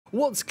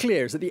What's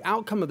clear is that the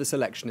outcome of this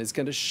election is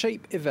going to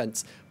shape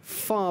events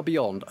far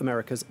beyond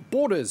America's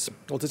borders.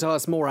 Well, to tell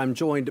us more, I'm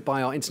joined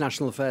by our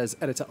international affairs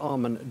editor,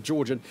 Armen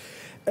Georgian.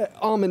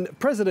 Armen,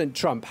 President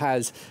Trump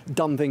has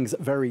done things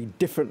very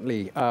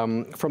differently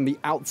from the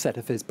outset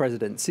of his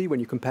presidency when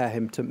you compare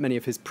him to many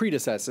of his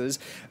predecessors,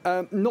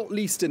 not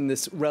least in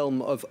this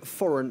realm of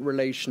foreign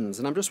relations.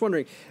 And I'm just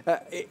wondering,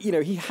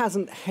 he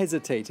hasn't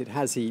hesitated,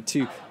 has he,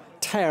 to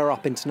tear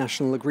up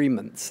international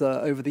agreements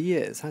over the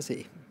years, has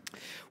he?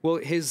 Well,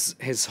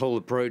 his whole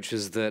approach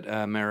is that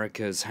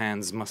America's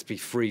hands must be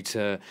free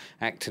to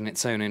act in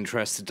its own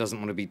interest. It doesn't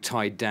want to be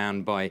tied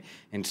down by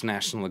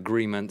international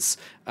agreements.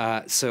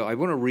 So I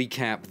want to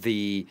recap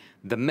the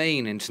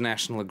main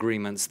international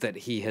agreements that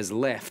he has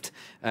left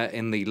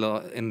in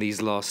these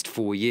last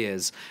 4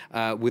 years.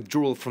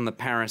 Withdrawal from the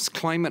Paris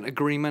Climate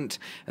Agreement,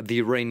 the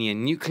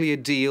Iranian nuclear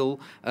deal,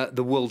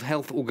 the World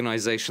Health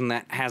Organization,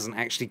 that hasn't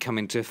actually come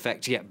into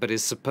effect yet, but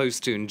is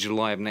supposed to in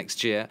July of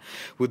next year.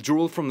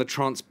 Withdrawal from the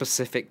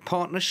Trans-Pacific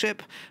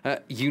Partnership,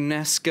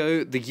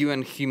 UNESCO, the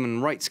UN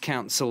Human Rights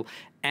Council,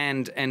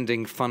 and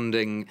ending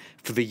funding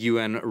for the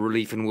UN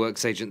Relief and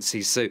Works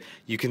Agencies. So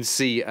you can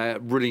see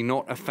really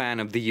not a fan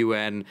of the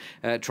UN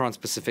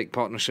Trans-Pacific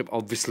Partnership,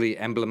 obviously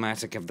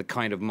emblematic of the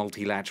kind of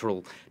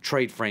multilateral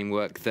trade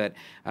framework that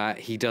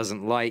he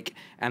doesn't like.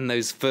 And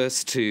those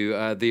first two,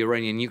 the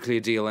Iranian nuclear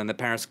deal and the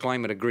Paris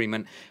Climate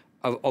Agreement,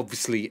 are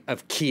obviously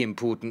of key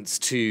importance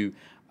to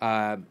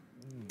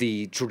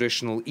the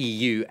traditional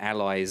EU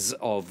allies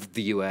of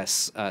the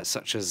US,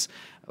 such as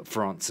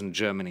France and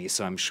Germany.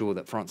 So I'm sure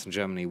that France and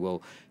Germany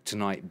will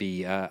tonight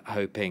be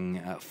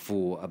hoping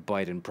for a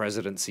Biden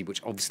presidency,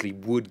 which obviously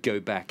would go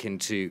back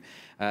into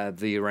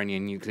the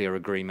Iranian nuclear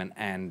agreement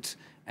and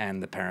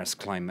the Paris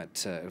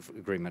climate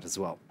agreement as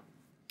well.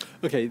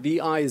 Okay,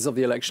 the eyes of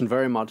the election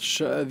very much,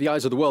 the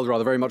eyes of the world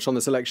rather, very much on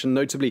this election,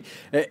 notably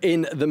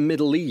in the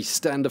Middle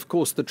East. And of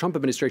course, the Trump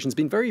administration has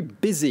been very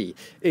busy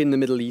in the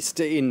Middle East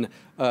from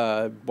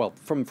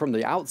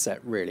the outset,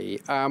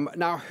 really.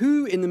 Now,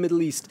 who in the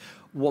Middle East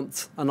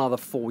wants another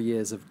 4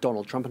 years of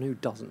Donald Trump and who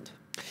doesn't?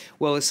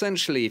 Well,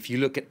 essentially, if you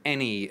look at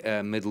any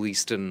Middle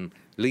Eastern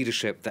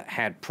leadership that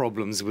had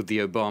problems with the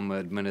Obama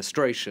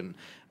administration,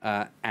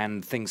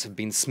 and things have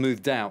been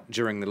smoothed out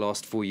during the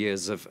last 4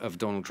 years of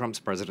Donald Trump's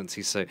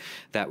presidency. So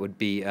that would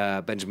be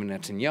Benjamin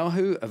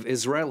Netanyahu of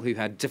Israel, who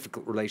had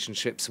difficult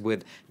relationships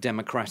with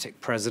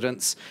democratic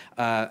presidents.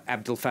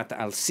 Abdel Fattah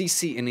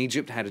al-Sisi in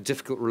Egypt had a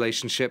difficult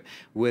relationship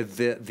with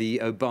the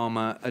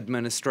Obama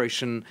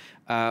administration.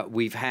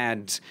 We've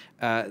had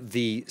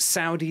the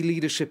Saudi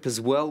leadership as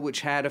well,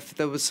 which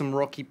there was some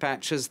rocky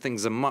patches.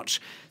 Things are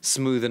much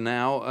smoother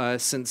now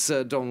since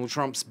Donald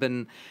Trump's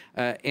been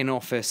in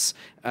office.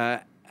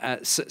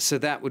 So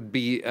that would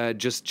be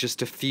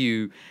just a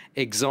few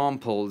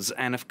examples.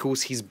 And of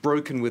course, he's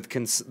broken with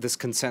this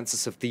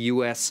consensus of the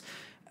US,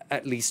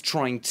 at least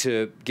trying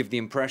to give the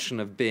impression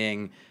of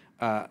being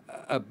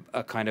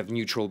a kind of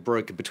neutral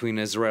broker between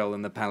Israel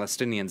and the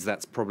Palestinians.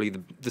 That's probably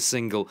the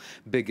single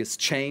biggest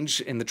change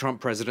in the Trump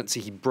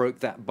presidency. He broke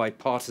that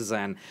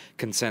bipartisan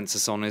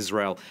consensus on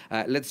Israel.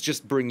 Let's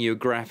just bring you a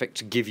graphic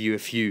to give you a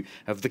few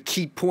of the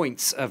key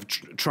points of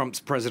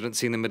Trump's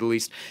presidency in the Middle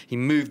East. He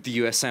moved the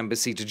U.S.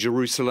 Embassy to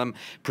Jerusalem,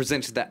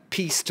 presented that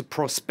peace to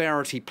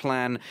prosperity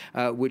plan,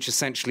 which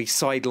essentially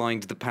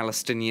sidelined the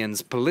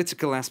Palestinians'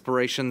 political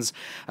aspirations.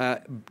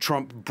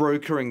 Trump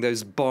brokering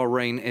those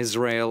Bahrain,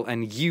 Israel,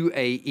 and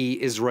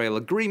UAE-Israel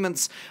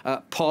agreements.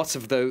 Part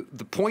of the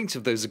point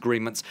of those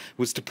agreements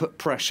was to put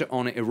pressure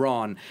on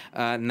Iran.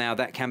 Now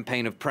that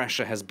campaign of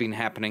pressure has been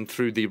happening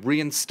through the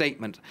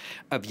reinstatement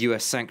of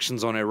U.S.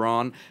 sanctions on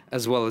Iran,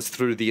 as well as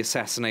through the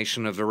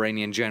assassination of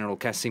Iranian General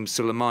Qasem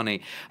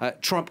Soleimani.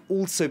 Trump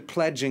also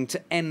pledging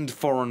to end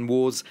foreign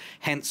wars,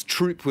 hence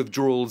troop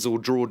withdrawals or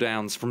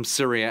drawdowns from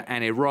Syria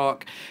and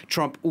Iraq.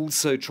 Trump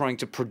also trying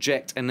to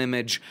project an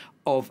image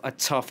of a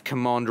tough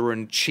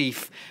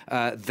commander-in-chief,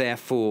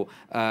 therefore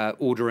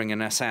ordering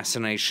an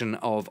assassination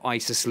of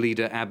ISIS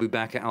leader Abu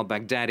Bakr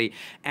al-Baghdadi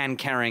and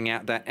carrying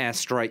out that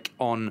airstrike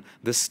on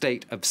the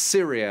state of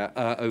Syria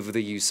over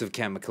the use of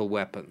chemical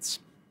weapons.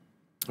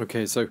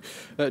 Okay, so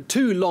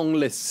 2 long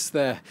lists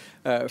there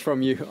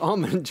from you.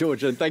 Armen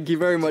Georgian, thank you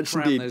very much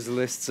indeed. Cram those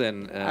lists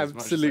in.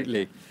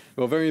 Absolutely.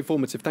 Well, very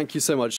informative. Thank you so much.